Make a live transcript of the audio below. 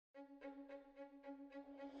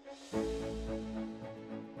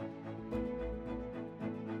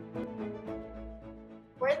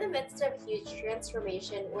in the midst of huge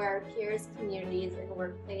transformation where our peers, communities, and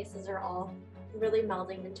workplaces are all really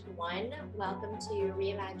melding into one. Welcome to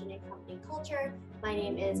Reimagining Company Culture. My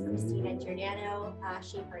name is Christina Giordano,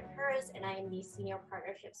 she, her, and hers, and I am the Senior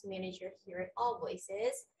Partnerships Manager here at AllVoices.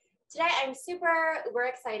 Today, we're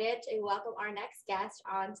excited to welcome our next guest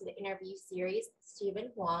onto the interview series, Steven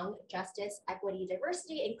Huang, Justice, Equity,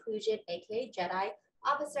 Diversity, Inclusion, aka JEDI,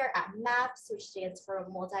 Officer at MAPS, which stands for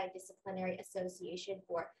Multidisciplinary Association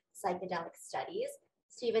for Psychedelic Studies.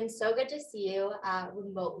 Steven, so good to see you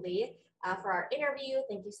remotely for our interview.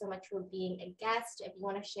 Thank you so much for being a guest. If you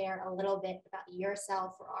want to share a little bit about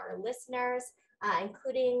yourself for our listeners,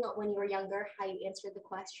 including when you were younger, how you answered the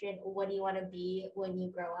question, what do you want to be when you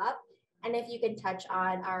grow up? And if you can touch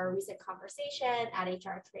on our recent conversation at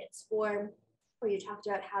HR Transform, where you talked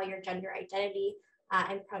about how your gender identity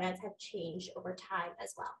and pronouns have changed over time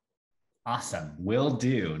as well. Awesome, will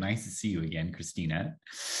do. Nice to see you again, Christina.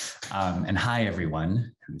 And hi,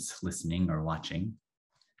 everyone who's listening or watching.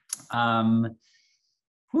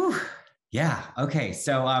 Yeah, okay.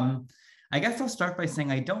 So I guess I'll start by saying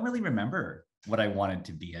I don't really remember what I wanted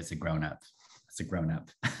to be as a grown-up.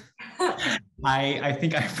 I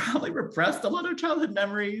think I probably repressed a lot of childhood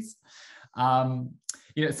memories. Some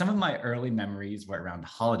of my early memories were around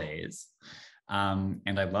holidays.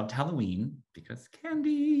 And I loved Halloween because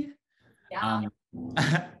candy. Yeah.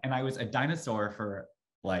 And I was a dinosaur for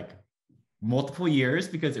like multiple years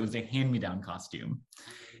because it was a hand-me-down costume.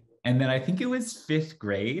 And then I think it was 5th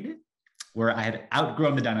grade where I had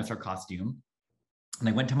outgrown the dinosaur costume. And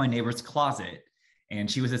I went to my neighbor's closet and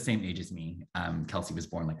she was the same age as me. Kelsey was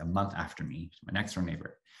born like a month after me, my next door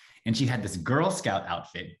neighbor. And she had this Girl Scout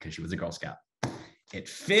outfit because she was a Girl Scout. It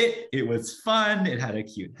fit, it was fun, it had a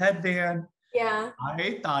cute headband. Yeah.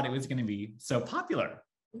 I thought it was going to be so popular,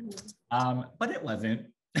 but it wasn't.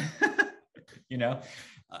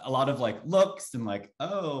 A lot of like looks and like,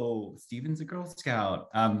 oh, Steven's a Girl Scout.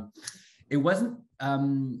 It wasn't. I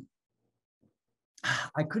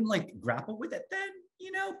couldn't like grapple with it then,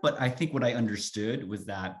 But I think what I understood was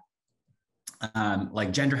that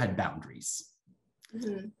like gender had boundaries.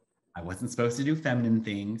 Mm-hmm. I wasn't supposed to do feminine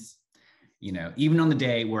things, even on the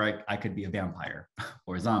day where I could be a vampire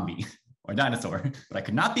or a zombie. Or dinosaur, but I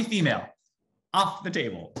could not be female, off the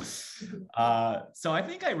table. So I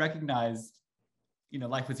think I recognized,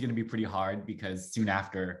 life was going to be pretty hard because soon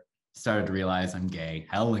after started to realize I'm gay,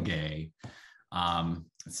 hella gay.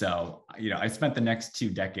 So I spent the next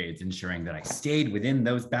 2 decades ensuring that I stayed within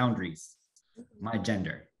those boundaries, my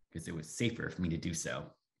gender, because it was safer for me to do so.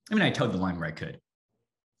 I mean, I towed the line where I could.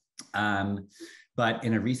 But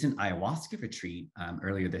in a recent ayahuasca retreat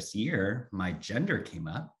earlier this year, my gender came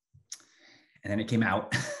up. And then it came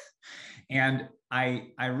out. And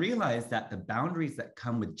I realized that the boundaries that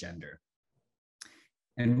come with gender,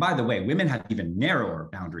 and by the way, women have even narrower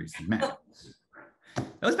boundaries than men.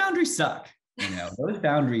 Those boundaries suck. Those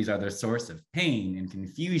boundaries are the source of pain and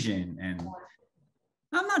confusion. And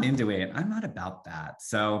I'm not into it. I'm not about that.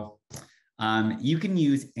 So you can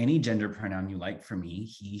use any gender pronoun you like for me,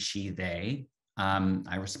 he, she, they.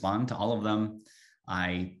 I respond to all of them.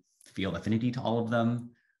 I feel affinity to all of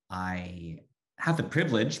them. I have the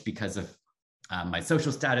privilege because of my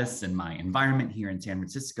social status and my environment here in San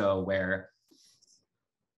Francisco, where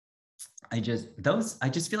I just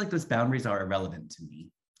feel like those boundaries are irrelevant to me.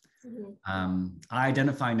 Mm-hmm. I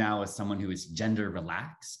identify now as someone who is gender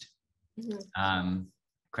relaxed. Mm-hmm.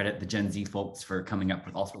 Credit the Gen Z folks for coming up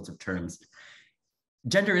with all sorts of terms.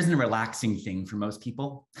 Gender isn't a relaxing thing for most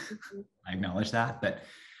people. Mm-hmm. I acknowledge that, but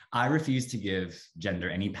I refuse to give gender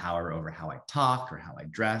any power over how I talk or how I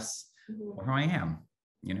dress. Or who I am,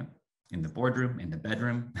 in the boardroom, in the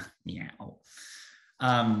bedroom, meow.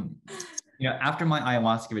 After my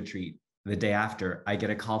ayahuasca retreat, the day after, I get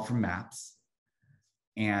a call from MAPS,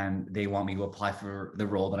 and they want me to apply for the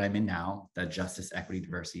role that I'm in now, the Justice, Equity,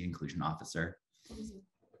 Diversity, Inclusion Officer.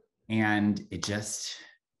 And it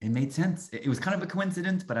made sense. It was kind of a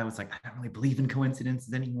coincidence, but I was like, I don't really believe in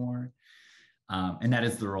coincidences anymore. And that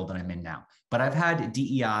is the role that I'm in now. But I've had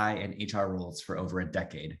DEI and HR roles for over a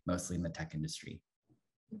decade, mostly in the tech industry.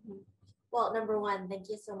 Mm-hmm. Well, number one, thank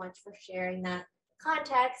you so much for sharing that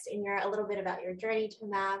context and a little bit about your journey to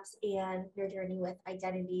MAPS and your journey with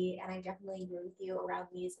identity. And I definitely agree with you around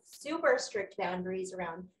these super strict boundaries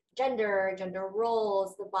around gender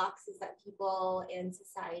roles, the boxes that people in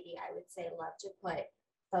society, I would say, love to put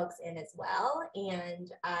folks in as well.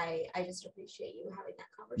 And I just appreciate you having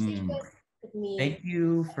that conversation. With me. Thank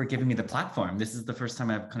you for giving me the platform. This is the first time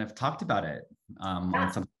I've kind of talked about it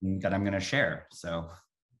on something that I'm going to share. So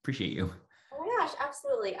appreciate you. Oh my gosh,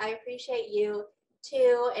 absolutely. I appreciate you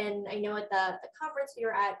too. And I know at the conference we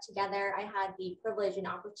were at together, I had the privilege and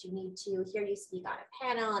opportunity to hear you speak on a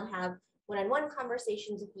panel and have one-on-one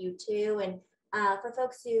conversations with you too. And for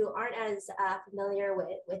folks who aren't as familiar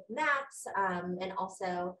with MAPS, and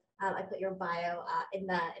also I put your bio in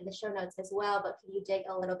the show notes as well, but can you dig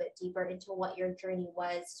a little bit deeper into what your journey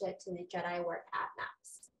was to the JEDI work at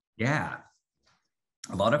MAPS? Yeah,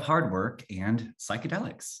 a lot of hard work and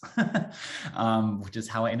psychedelics, which is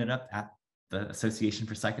how I ended up at the Association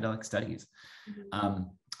for Psychedelic Studies. Mm-hmm.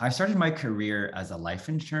 I started my career as a life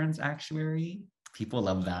insurance actuary. People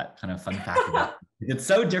love that kind of fun fact about it. It's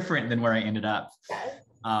so different than where I ended up. Yes.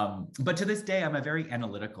 But to this day, I'm a very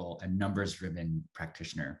analytical and numbers-driven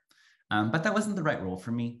practitioner. But that wasn't the right role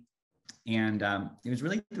for me. And it was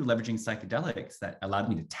really through leveraging psychedelics that allowed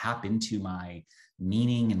me to tap into my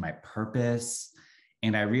meaning and my purpose.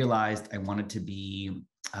 And I realized I wanted to be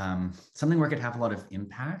something where I could have a lot of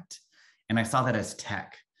impact. And I saw that as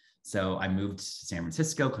tech. So I moved to San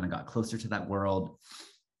Francisco, kind of got closer to that world.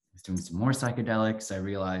 I was doing some more psychedelics. I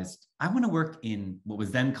realized I want to work in what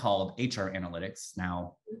was then called HR analytics.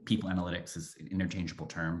 Now people analytics is an interchangeable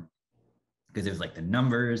term because it was like the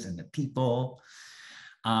numbers and the people.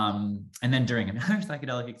 And then during another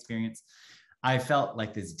psychedelic experience, I felt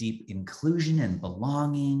like this deep inclusion and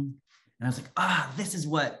belonging. And I was like, this is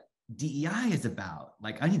what DEI is about.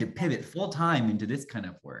 Like I need to pivot full time into this kind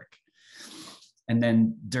of work. And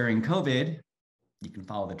then during COVID, you can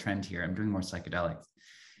follow the trend here. I'm doing more psychedelics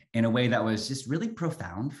in a way that was just really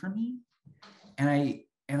profound for me. And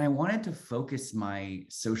I wanted to focus my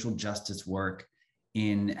social justice work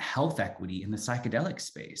in health equity in the psychedelic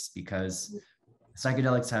space, because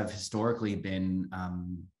psychedelics have historically been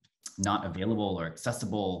not available or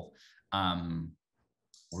accessible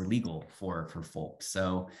or legal for folks.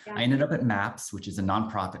 So yeah. I ended up at MAPS, which is a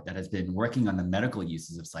nonprofit that has been working on the medical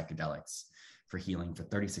uses of psychedelics for healing for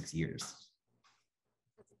 36 years.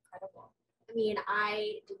 That's incredible. I mean,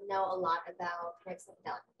 I didn't know a lot about kind of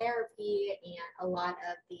psychedelic therapy and a lot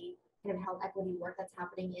of the kind of health equity work that's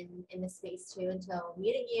happening in this space too, until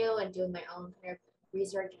meeting you and doing my own kind of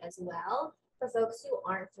research as well. For folks who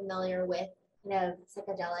aren't familiar with kind of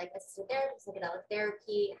psychedelic assisted therapy, psychedelic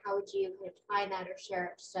therapy, how would you kind of define that or share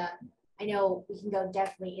it? Just I know we can go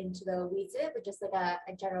definitely into the weeds of it, but just like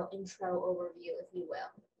a general intro overview, if you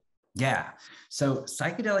will. Yeah. So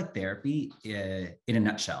psychedelic therapy, in a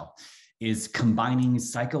nutshell, is combining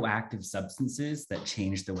psychoactive substances that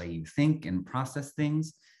change the way you think and process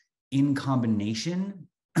things in combination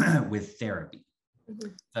with therapy.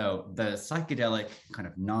 Mm-hmm. So the psychedelic kind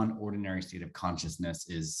of non-ordinary state of consciousness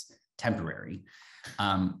is temporary,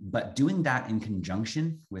 but doing that in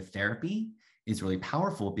conjunction with therapy is really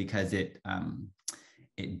powerful because it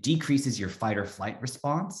decreases your fight or flight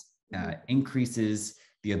response, increases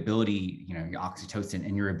the ability, your oxytocin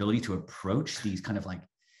and your ability to approach these kind of like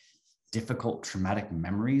difficult traumatic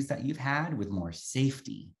memories that you've had with more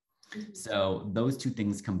safety. Mm-hmm. So those two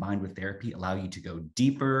things combined with therapy allow you to go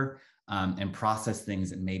deeper and process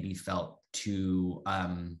things that maybe felt too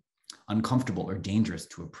uncomfortable or dangerous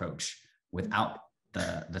to approach without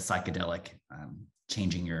the psychedelic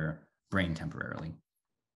changing your brain temporarily.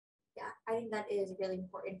 Yeah, I think that is really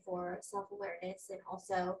important for self-awareness and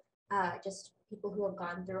also just people who have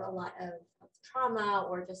gone through a lot of trauma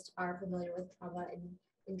or just are familiar with trauma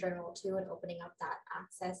in general too, and opening up that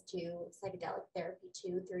access to psychedelic therapy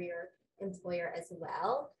too through your employer as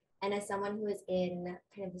well. And as someone who is in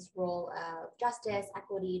kind of this role of justice,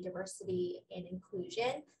 equity, diversity, and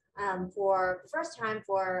inclusion, for the first time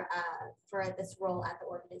for this role at the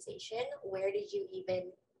organization, where did you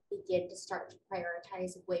even begin to start to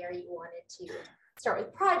prioritize where you wanted to start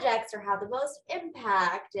with projects or have the most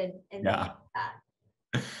impact and things like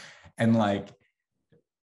that? And like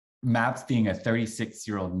MAPS being a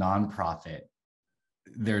 36-year-old nonprofit,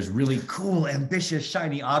 there's really cool, ambitious,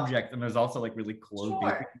 shiny objects, and there's also like really cool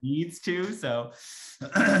basic needs too. So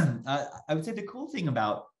I would say the cool thing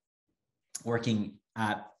about working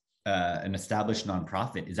at an established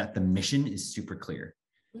nonprofit is that the mission is super clear.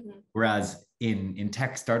 Mm-hmm. Whereas in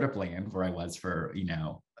tech startup land, where I was for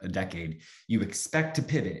a decade, you expect to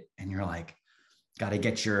pivot and you're like, got to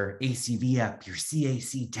get your ACV up, your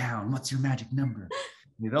CAC down. What's your magic number?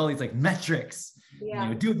 With all these like metrics,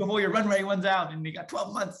 do it before your run rate runs out, and you got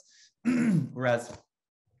 12 months. Whereas,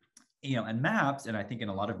 in MAPS, and I think in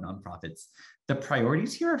a lot of nonprofits, the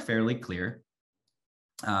priorities here are fairly clear.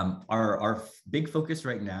 Our big focus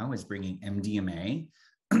right now is bringing MDMA,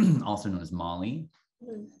 also known as Molly,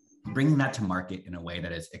 bringing that to market in a way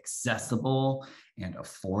that is accessible and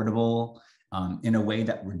affordable, in a way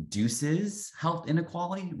that reduces health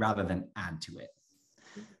inequality rather than add to it.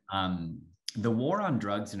 the war on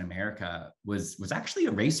drugs in America was actually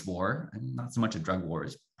a race war, and not so much a drug war,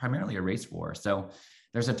 it's primarily a race war. So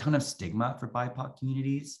there's a ton of stigma for BIPOC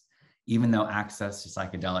communities, even though access to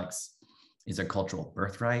psychedelics is a cultural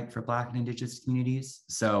birthright for Black and Indigenous communities.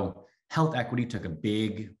 So health equity took a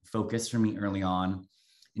big focus for me early on,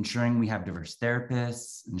 ensuring we have diverse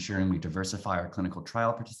therapists, ensuring we diversify our clinical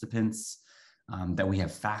trial participants, that we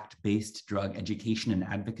have fact-based drug education and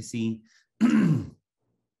advocacy,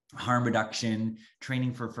 harm reduction,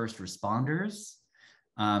 training for first responders,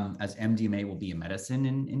 as MDMA will be a medicine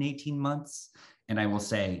in 18 months. And I will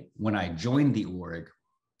say, when I joined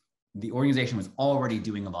the organization was already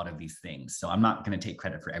doing a lot of these things. So I'm not going to take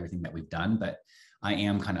credit for everything that we've done, but I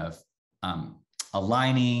am kind of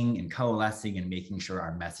aligning and coalescing and making sure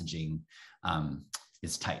our messaging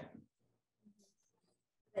is tight.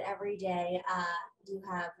 But every day you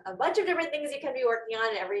have a bunch of different things you can be working on,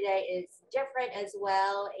 and every day is different as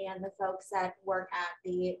well. And the folks that work at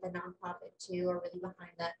the nonprofit too are really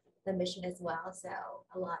behind the mission as well. So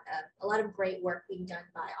a lot of great work being done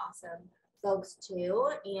by awesome folks too.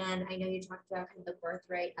 And I know you talked about kind of the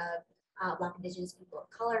birthright of Black Indigenous people of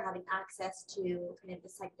color having access to kind of the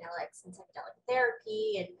psychedelics and psychedelic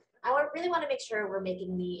therapy. And I really want to make sure we're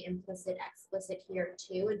making the implicit explicit here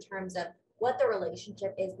too, in terms of what the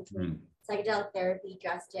relationship is between psychedelic therapy,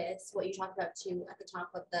 justice, what you talked about too at the top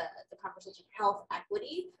of the conversation, health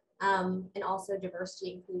equity, and also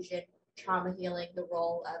diversity, inclusion, trauma healing, the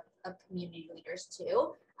role of community leaders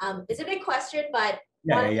too. It's a big question, but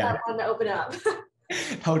I want to open up.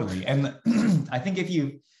 Totally. And I think if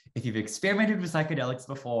you've experimented with psychedelics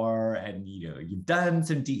before and you've done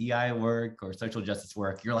some DEI work or social justice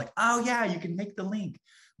work, you're like, oh yeah, you can make the link.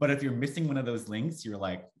 But if you're missing one of those links, you're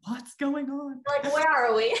like, what's going on? Like, where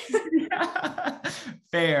are we?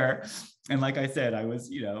 Fair. And like I said, I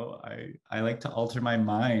was, I like to alter my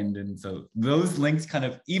mind. And so those links kind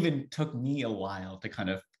of even took me a while to kind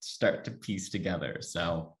of start to piece together.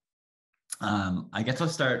 So I guess I'll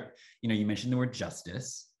start, you mentioned the word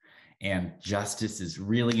justice. And justice is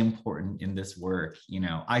really important in this work.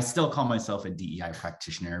 I still call myself a DEI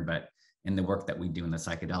practitioner, but in the work that we do in the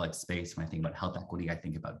psychedelic space, when I think about health equity, I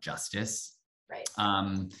think about justice. Right.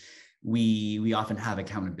 We often have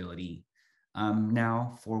accountability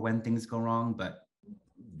now for when things go wrong, but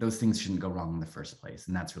those things shouldn't go wrong in the first place.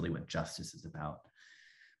 And that's really what justice is about.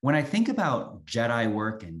 When I think about JEDI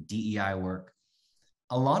work and DEI work,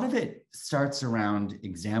 a lot of it starts around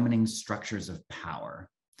examining structures of power.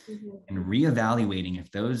 Mm-hmm. And reevaluating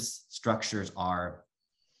if those structures are,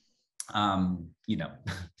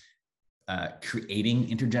 creating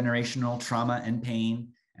intergenerational trauma and pain,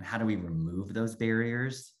 and how do we remove those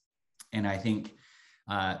barriers? And I think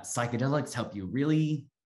psychedelics help you really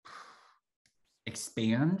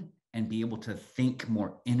expand and be able to think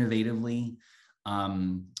more innovatively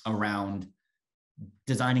around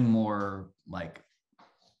designing more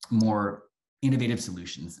innovative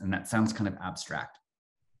solutions. And that sounds kind of abstract.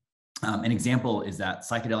 An example is that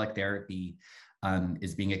psychedelic therapy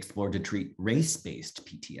is being explored to treat race-based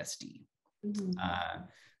PTSD. Mm-hmm.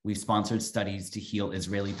 We've sponsored studies to heal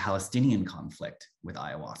Israeli-Palestinian conflict with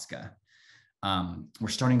ayahuasca. We're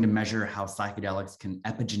starting to measure how psychedelics can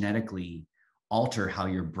epigenetically alter how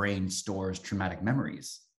your brain stores traumatic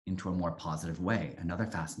memories into a more positive way. Another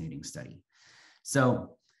fascinating study.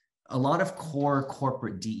 So a lot of core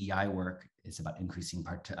corporate DEI work is about increasing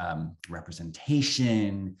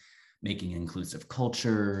representation, making inclusive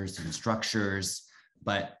cultures and structures.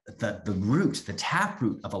 But the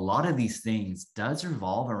taproot of a lot of these things does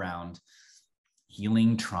revolve around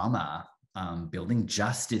healing trauma, building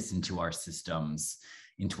justice into our systems,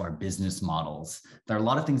 into our business models. There are a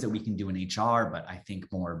lot of things that we can do in HR, but I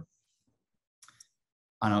think more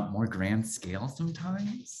on a more grand scale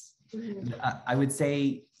sometimes. Mm-hmm. I would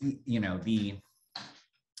say, the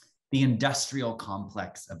industrial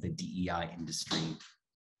complex of the DEI industry,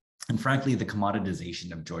 and frankly, the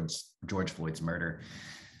commoditization of George Floyd's murder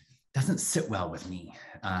doesn't sit well with me.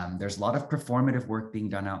 There's a lot of performative work being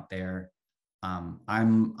done out there.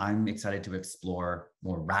 I'm excited to explore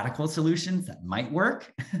more radical solutions that might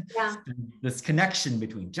work. Yeah. This connection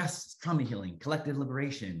between justice, trauma healing, collective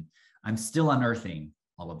liberation. I'm still unearthing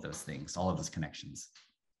all of those things, all of those connections.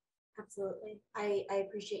 Absolutely. I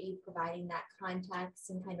appreciate you providing that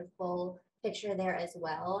context and kind of full picture there as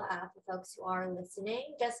well for folks who are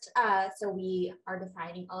listening. Just so we are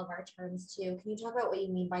defining all of our terms too, can you talk about what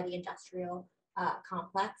you mean by the industrial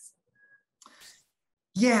complex?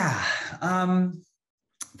 Yeah,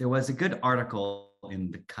 there was a good article in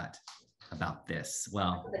The Cut about this.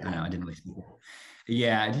 Well, I didn't really speak.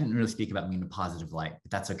 Yeah, I didn't really speak about me in a positive light,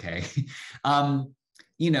 but that's okay.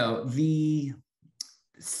 the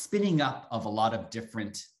spinning up of a lot of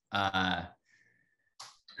different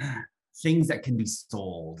things that can be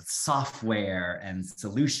sold, software and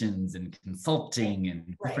solutions and consulting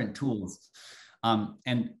and different tools.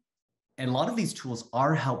 And a lot of these tools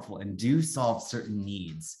are helpful and do solve certain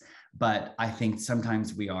needs, but I think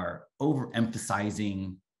sometimes we are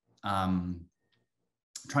overemphasizing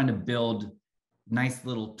trying to build nice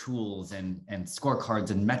little tools and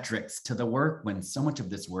scorecards and metrics to the work when so much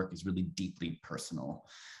of this work is really deeply personal.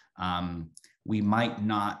 We might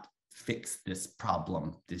not fix this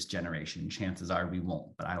problem this generation. Chances are we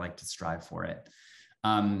won't, but I like to strive for it.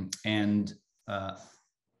 And a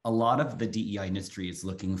lot of the DEI industry is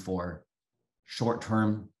looking for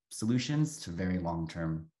short-term solutions to very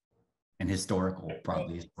long-term and historical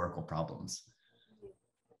problems.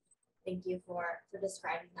 Thank you for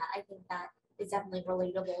describing that. I think that is definitely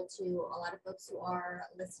relatable to a lot of folks who are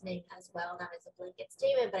listening as well, not as a blanket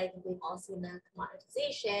statement, but I think we've all seen the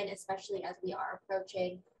commoditization, especially as we are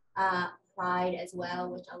approaching Pride as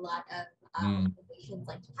well, which a lot of organizations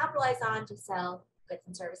like to capitalize on to sell goods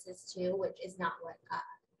and services to, which is not what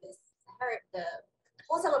the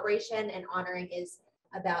whole celebration and honoring is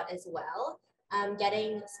about as well.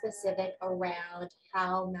 Getting specific around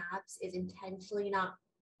how MAPS is intentionally not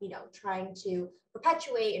trying to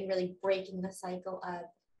perpetuate and really breaking the cycle of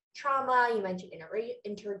trauma. You mentioned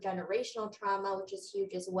intergenerational trauma, which is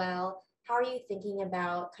huge as well. How are you thinking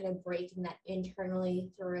about kind of breaking that internally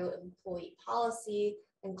through employee policy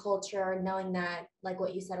and culture, knowing that, like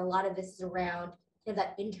what you said, a lot of this is around kind of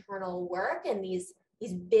that internal work, and these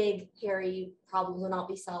big, hairy problems will not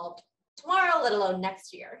be solved tomorrow, let alone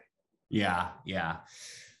next year? Yeah.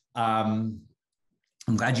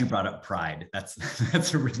 I'm glad you brought up Pride.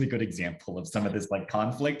 That's a really good example of some of this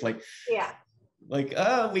conflict. We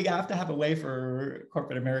have to have a way for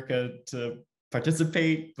corporate America to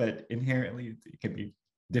participate, but inherently it can be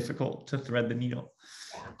difficult to thread the needle.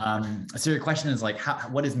 So your question is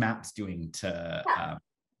what is MAPS doing to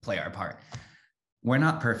play our part? We're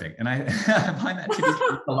not perfect. And I find that to be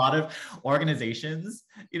a lot of organizations,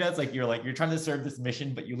 it's you're trying to serve this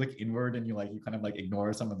mission, but you look inward and you kind of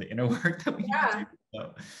ignore some of the inner work that we need to do.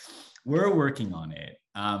 So we're working on it.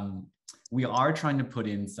 We are trying to put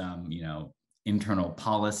in some, internal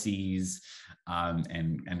policies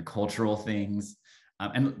and cultural things.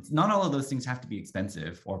 And not all of those things have to be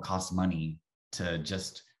expensive or cost money to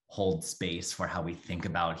just hold space for how we think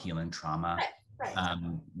about healing trauma.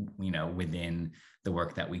 Within the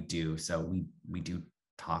work that we do. So we do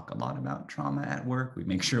talk a lot about trauma at work. We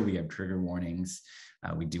make sure we have trigger warnings.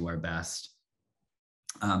 We do our best.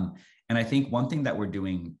 And I think one thing that we're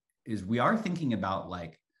doing is we are thinking about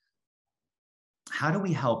how do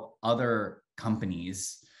we help other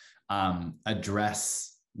companies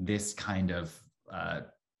address this kind of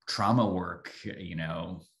trauma work,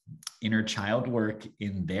 inner child work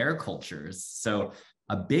in their cultures. So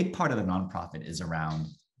a big part of the nonprofit is around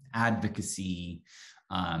advocacy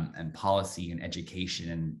and policy and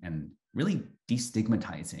education and really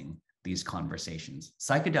destigmatizing these conversations,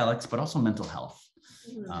 psychedelics, but also mental health.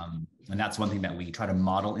 And that's one thing that we try to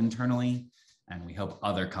model internally, and we hope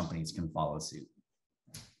other companies can follow suit.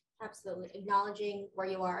 Absolutely. Acknowledging where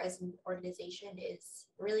you are as an organization is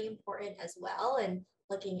really important as well, and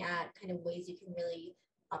looking at kind of ways you can really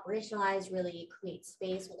operationalize, really create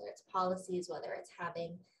space, whether it's policies, whether it's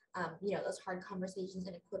having those hard conversations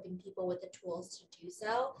and equipping people with the tools to do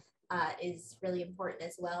so is really important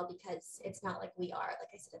as well, because it's not like we are,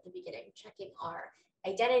 like I said at the beginning, checking our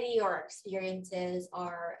identity or our experiences,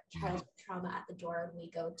 our childhood trauma at the door when we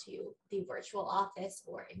go to the virtual office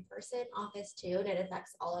or in-person office too, and it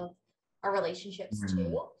affects all of our relationships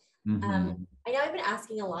too. I know I've been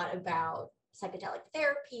asking a lot about psychedelic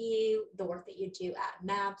therapy, the work that you do at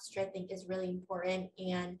MAPS, which I think is really important.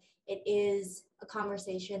 And it is a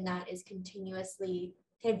conversation that is continuously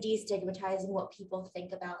kind of destigmatizing what people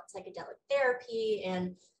think about psychedelic therapy.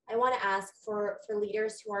 And I want to ask for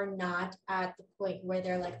leaders who are not at the point where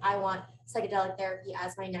they're like, I want psychedelic therapy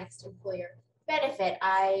as my next employer benefit.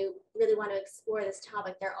 I really want to explore this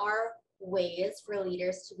topic. There are ways for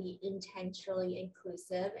leaders to be intentionally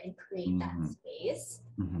inclusive and create that space.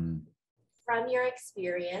 From your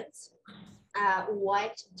experience,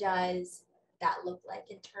 what does that look like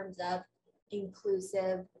in terms of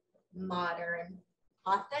inclusive, modern,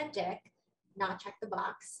 authentic, not check the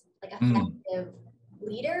box, effective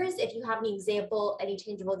leaders? If you have any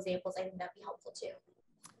tangible examples, I think that'd be helpful too.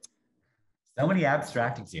 So many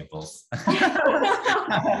abstract examples. How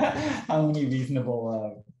many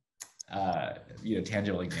reasonable,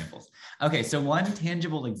 tangible examples? Okay, so one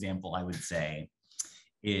tangible example I would say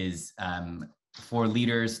is for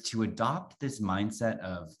leaders to adopt this mindset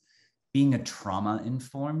of being a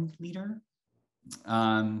trauma-informed leader.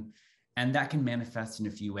 And that can manifest in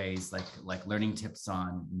a few ways, like learning tips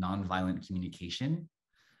on nonviolent communication.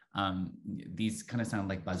 These kind of sound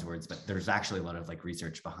like buzzwords, but there's actually a lot of like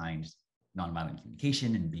research behind nonviolent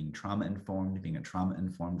communication and being trauma-informed, being a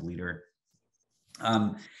trauma-informed leader.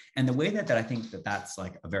 And the way that I think that's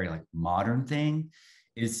like a very like modern thing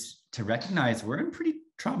is to recognize we're in pretty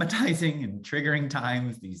traumatizing and triggering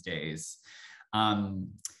times these days.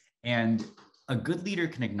 And a good leader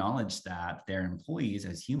can acknowledge that their employees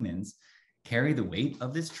as humans carry the weight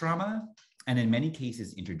of this trauma, and in many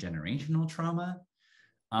cases, intergenerational trauma.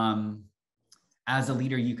 As a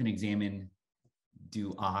leader, you can examine,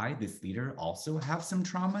 do I, this leader, also have some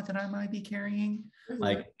trauma that I might be carrying? Mm-hmm.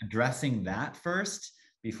 Like addressing that first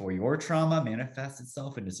before your trauma manifests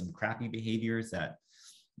itself into some crappy behaviors that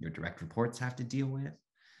your direct reports have to deal with.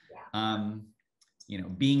 Yeah.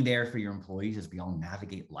 Being there for your employees as we all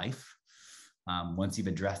navigate life. Once you've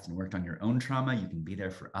addressed and worked on your own trauma, you can be there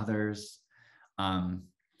for others. And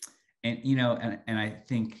I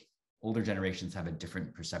think older generations have a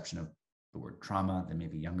different perception of the word trauma than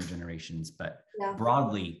maybe younger generations, but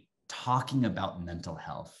broadly talking about mental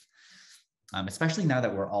health, especially now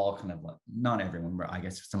that we're all kind of, not everyone, but I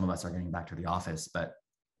guess some of us are getting back to the office, but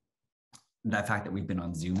that fact that we've been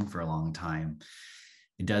on Zoom for a long time,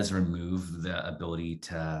 it does remove the ability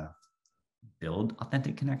to build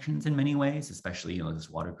authentic connections in many ways, especially, this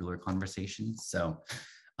water cooler conversation. So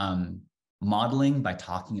modeling by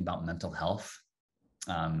talking about mental health,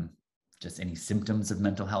 just any symptoms of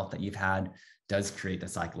mental health that you've had, does create the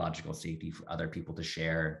psychological safety for other people to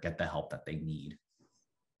share, get the help that they need.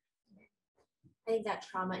 I think that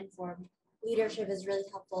trauma-informed leadership is really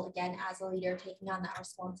helpful, again, as a leader, taking on that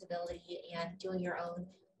responsibility and doing your own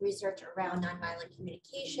research around nonviolent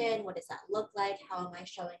communication. What does that look like? How am I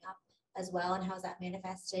showing up as well? And how is that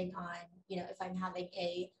manifesting on, if I'm having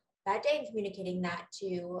a bad day and communicating that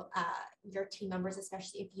to your team members,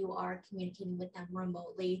 especially if you are communicating with them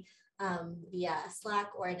remotely via Slack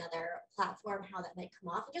or another platform, how that might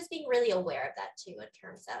come off, and just being really aware of that too in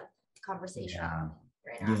terms of conversation.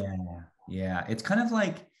 Yeah. It's kind of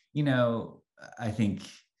like, I think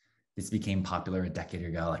this became popular a decade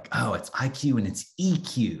ago, like, oh, it's IQ and it's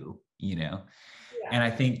EQ, And I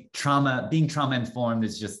think being trauma informed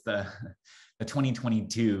is just the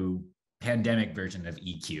 2022 pandemic version of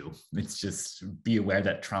EQ. It's just be aware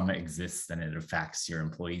that trauma exists and it affects your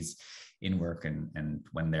employees in work and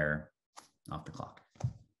when they're off the clock.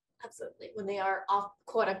 Absolutely. When they are off,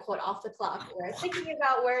 quote unquote, off the clock, we're thinking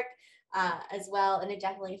about work as well. And it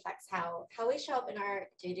definitely affects how we show up in our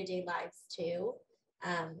day-to-day lives too.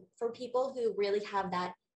 For people who really have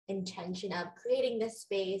that intention of creating this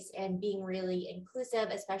space and being really inclusive,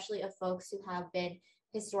 especially of folks who have been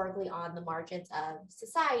historically on the margins of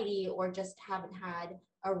society or just haven't had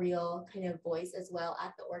a real kind of voice as well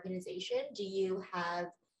at the organization, do you have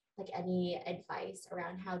like any advice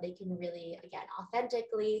around how they can really, again,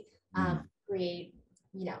 authentically create,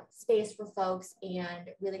 space for folks and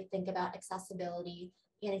really think about accessibility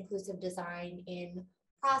and inclusive design in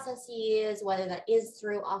processes, whether that is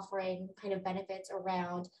through offering kind of benefits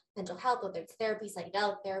around mental health, whether it's therapy,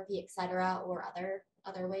 psychedelic therapy, et cetera, or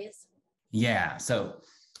other ways? Yeah. So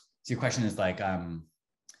your question is like,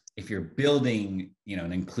 if you're building,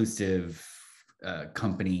 an inclusive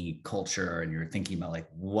company culture and you're thinking about like,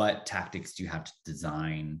 what tactics do you have to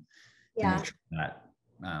design to make sure that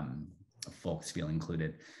folks feel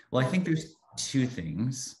included? Well, I think there's two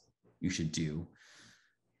things you should do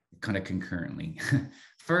kind of concurrently.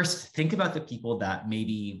 First, think about the people that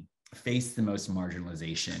maybe face the most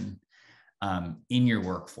marginalization in your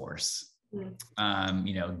workforce.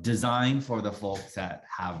 Design for the folks that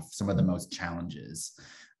have some of the most challenges.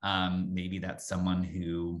 Maybe that's someone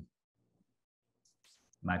who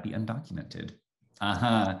might be undocumented,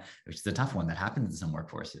 which is a tough one that happens in some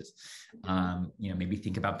workforces. Maybe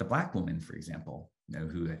think about the Black woman, for example,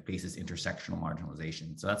 who faces intersectional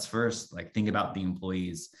marginalization. So that's first, like think about the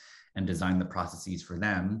employees and design the processes for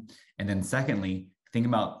them. And then secondly, think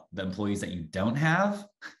about the employees that you don't have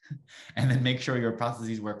and then make sure your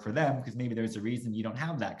processes work for them, because maybe there's a reason you don't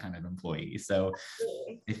have that kind of employee. So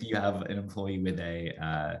if you have an employee with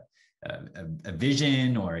a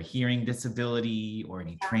vision or a hearing disability or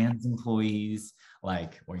any trans employees,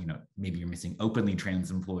 maybe you're missing openly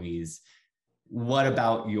trans employees, what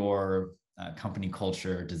about your company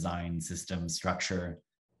culture, design, system, structure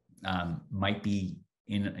might be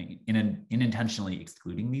unintentionally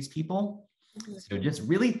excluding these people? So just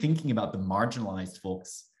really thinking about the marginalized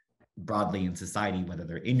folks broadly in society, whether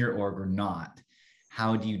they're in your org or not,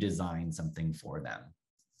 how do you design something for them?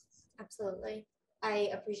 Absolutely. I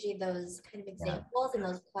appreciate those kind of examples and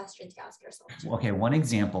those questions to ask yourself too. Okay, one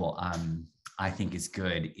example I think is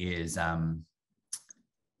good is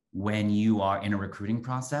when you are in a recruiting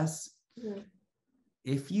process,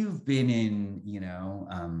 if you've been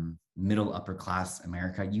in, middle upper class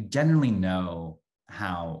America, you generally know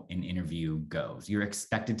how an interview goes. You're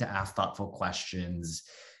expected to ask thoughtful questions.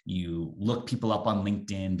 You look people up on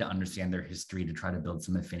LinkedIn to understand their history, to try to build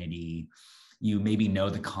some affinity. You maybe know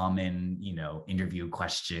the common, interview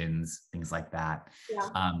questions, things like that.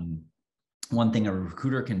 Yeah. One thing a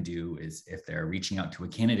recruiter can do is, if they're reaching out to a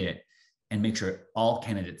candidate, and make sure all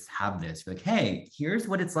candidates have this, be like, hey, here's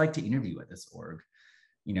what it's like to interview at this org.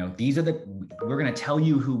 These are we're going to tell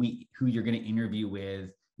you who you're going to interview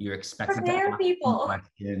with. You're expected to ask people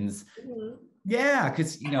questions. Yeah,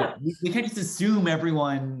 because we can't just assume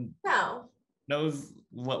everyone knows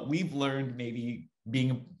what we've learned, maybe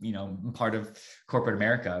being part of corporate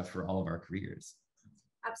America for all of our careers.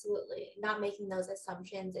 Absolutely. Not making those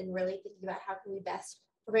assumptions and really thinking about how can we best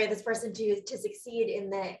prepare this person to succeed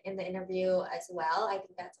in the interview as well. I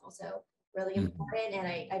think that's also really important, and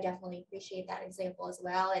I definitely appreciate that example as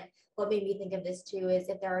well. And what made me think of this too is,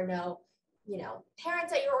 if there are no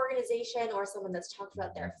parents at your organization, or someone that's talked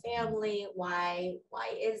about their family, why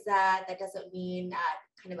is that? That doesn't mean that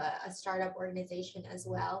kind of a startup organization as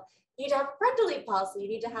well. You need to have a parental leave policy. You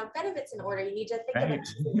need to have benefits in order. You need to think about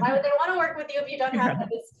why would they want to work with you if you don't have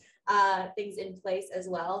those things in place as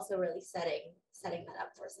well. So really setting that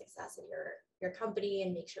up for success in your company,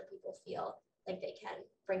 and make sure people feel like they can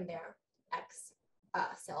bring their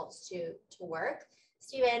selves to work.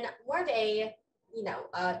 Steven, more of a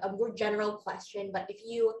more general question, but if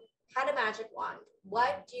you had a magic wand,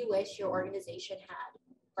 what do you wish your organization had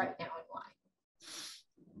right now, and why?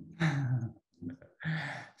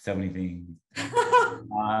 So many things.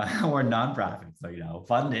 We're nonprofits, so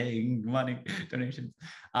funding, money, donations.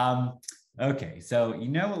 Okay, so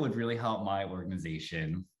what would really help my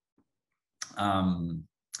organization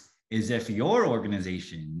is if your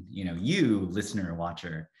organization, you listener,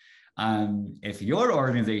 watcher, if your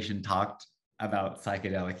organization talked about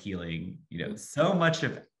psychedelic healing, so much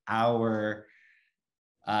of our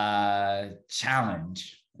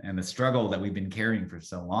challenge and the struggle that we've been carrying for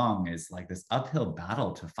so long is like this uphill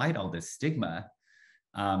battle to fight all this stigma.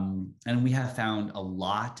 And we have found a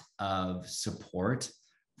lot of support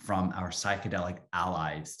from our psychedelic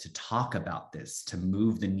allies to talk about this, to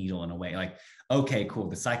move the needle in a way like, okay, cool,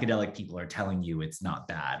 the psychedelic people are telling you it's not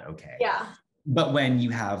bad, okay. Yeah. But when you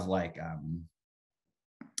have like,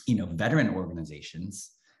 veteran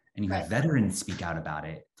organizations, and you have veterans speak out about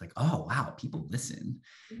it, it's like, oh, wow, people listen.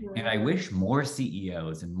 And I wish more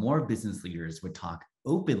CEOs and more business leaders would talk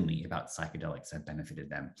openly about psychedelics that benefited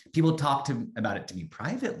them. People talk about it to me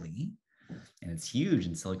privately, and it's huge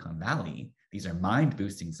in Silicon Valley. These are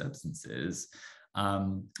mind-boosting substances,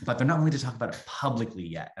 but they're not willing to talk about it publicly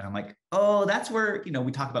yet. And I'm like, oh, that's where,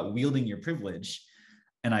 we talk about wielding your privilege.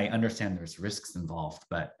 And I understand there's risks involved,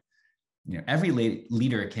 but every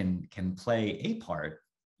leader can play a part,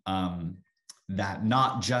 that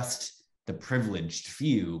not just the privileged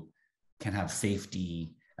few can have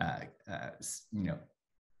safety,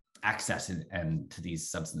 access and to these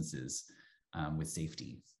substances with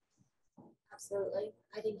safety. Absolutely.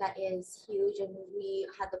 I think that is huge. And we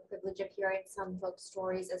had the privilege of hearing some folks'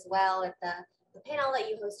 stories as well at the panel that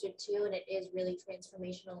you hosted too. And it is really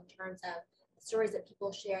transformational in terms of the stories that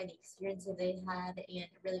people share and the experiences they've had. And it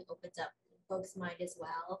really opens up folks' mind as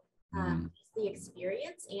well. The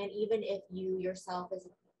experience. And even if you yourself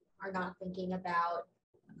are not thinking about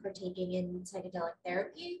partaking in psychedelic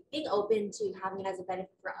therapy, being open to having it as a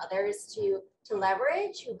benefit for others to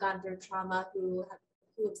leverage, who've gone through trauma, who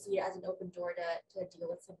have seen it as an open door to deal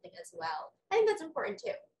with something as well. I think that's important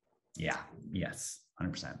too. Yeah, yes,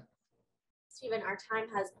 100%. Steven, our time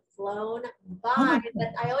has flown by,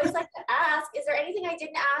 but I always like to ask, is there anything I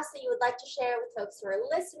didn't ask that you would like to share with folks who are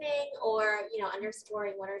listening, or,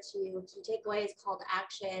 underscoring one or two key takeaways, call to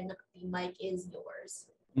action? The mic is yours.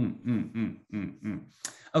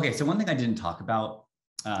 Okay, so one thing I didn't talk about,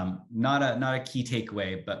 not a key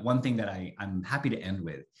takeaway, but one thing that I'm happy to end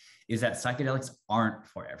with is that psychedelics aren't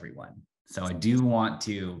for everyone. So I do want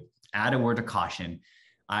to add a word of caution.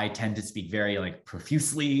 I tend to speak very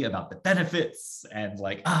profusely about the benefits, and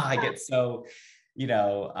I get so,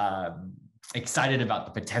 excited about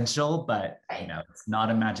the potential, but it's not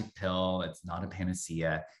a magic pill. It's not a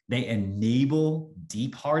panacea. They enable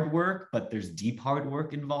deep hard work, but there's deep hard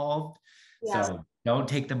work involved. Yeah. So don't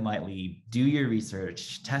take them lightly. Do your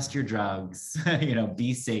research, test your drugs,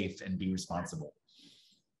 be safe and be responsible.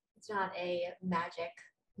 It's not a magic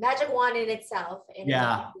wand in itself, and it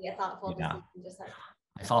Yeah. can be a thoughtful decision, just like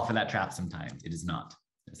I fall for that trap sometimes. It is not.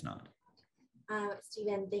 It's not.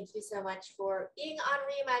 Steven, thank you so much for being on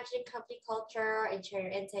Reimagining Company Culture and sharing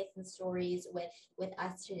your insights and stories with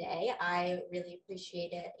us today. I really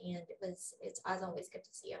appreciate it, and it's as always good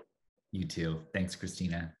to see you. You too. Thanks,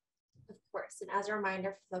 Christina. Of course. And as a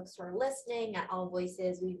reminder for folks who are listening, at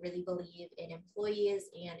AllVoices, we really believe in employees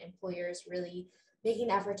and employers really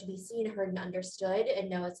making an effort to be seen, heard, and understood, and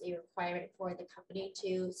know it's a requirement for the company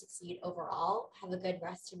to succeed overall. Have a good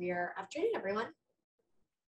rest of your afternoon, everyone.